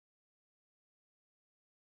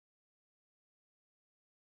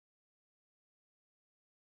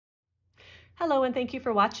Hello and thank you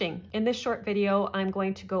for watching. In this short video, I'm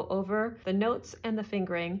going to go over the notes and the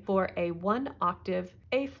fingering for a 1-octave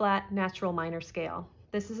A-flat natural minor scale.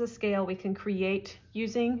 This is a scale we can create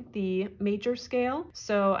using the major scale.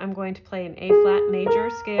 So I'm going to play an A-flat major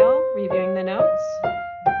scale, reviewing the notes.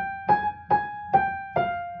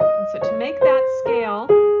 And so to make that scale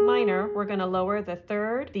minor, we're going to lower the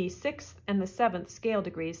 3rd, the 6th, and the 7th scale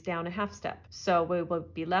degrees down a half step. So we will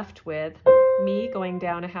be left with Mi going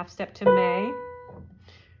down a half step to Me,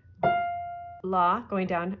 La going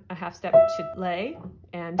down a half step to Le,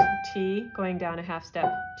 and Ti going down a half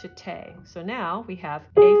step to Te. So now we have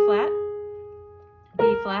A flat,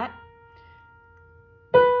 B flat,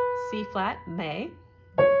 C flat, Me,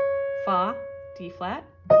 Fa, D flat,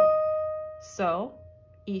 So,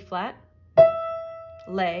 E flat,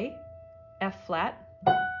 Le, F flat,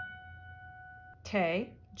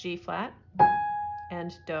 Te, G flat,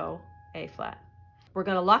 and Do, A flat. We're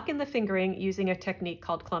going to lock in the fingering using a technique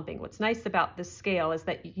called clumping. What's nice about this scale is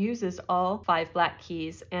that it uses all 5 black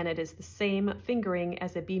keys, and it is the same fingering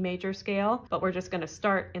as a B major scale, but we're just going to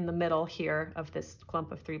start in the middle here of this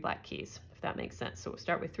clump of 3 black keys, if that makes sense. So we'll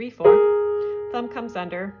start with 3-4, thumb comes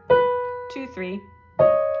under, 2-3,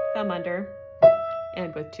 thumb under,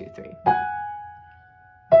 and with 2-3.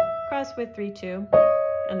 Cross with 3-2,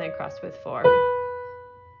 and then cross with 4.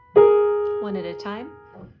 One at a time.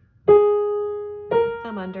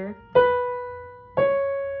 Thumb under,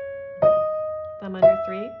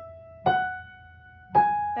 3,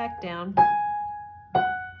 back down,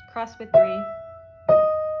 cross with 3,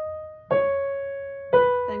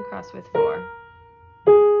 then cross with 4.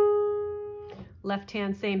 Left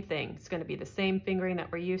hand, same thing. It's going to be the same fingering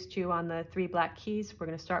that we're used to on the 3 black keys. We're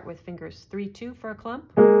going to start with fingers 3-2 for a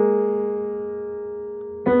clump, and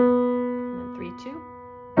then 3-2,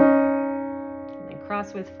 and then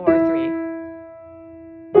cross with 4-3.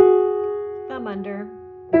 Thumb under,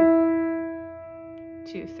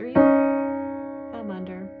 2-3, thumb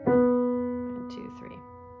under, and 2-3.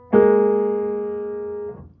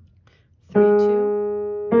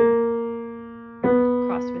 3-2,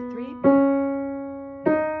 cross with 3,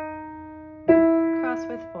 cross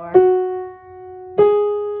with 4,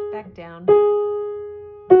 back down,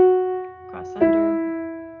 cross under,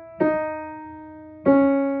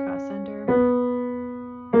 cross under,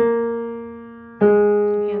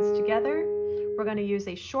 hands together. We're going to use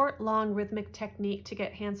a short, long rhythmic technique to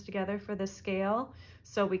get hands together for this scale,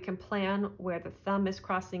 so we can plan where the thumb is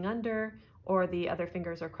crossing under or the other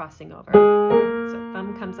fingers are crossing over. So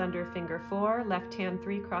thumb comes under finger 4, left hand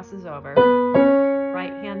 3 crosses over.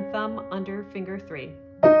 Right hand thumb under finger 3.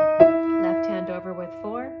 Left hand over with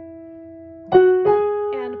 4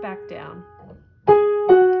 and back down.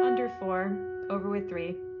 Under 4, over with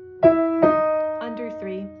 3, under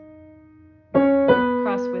 3,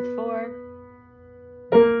 cross with 4.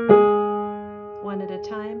 One at a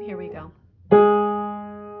time, here we go.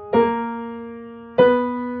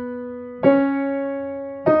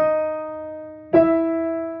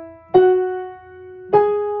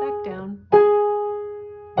 Back down.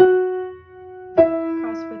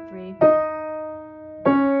 Cross with 3.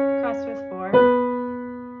 Cross with 4.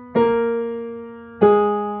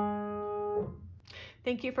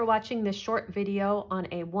 Thank you for watching this short video on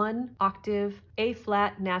a 1-octave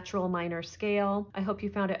A-flat natural minor scale. I hope you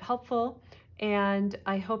found it helpful. And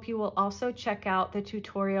I hope you will also check out the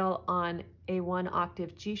tutorial on a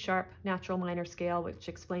 1-octave G-sharp natural minor scale, which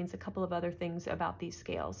explains a couple of other things about these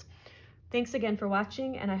scales. Thanks again for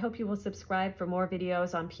watching, and I hope you will subscribe for more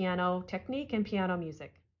videos on piano technique and piano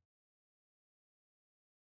music.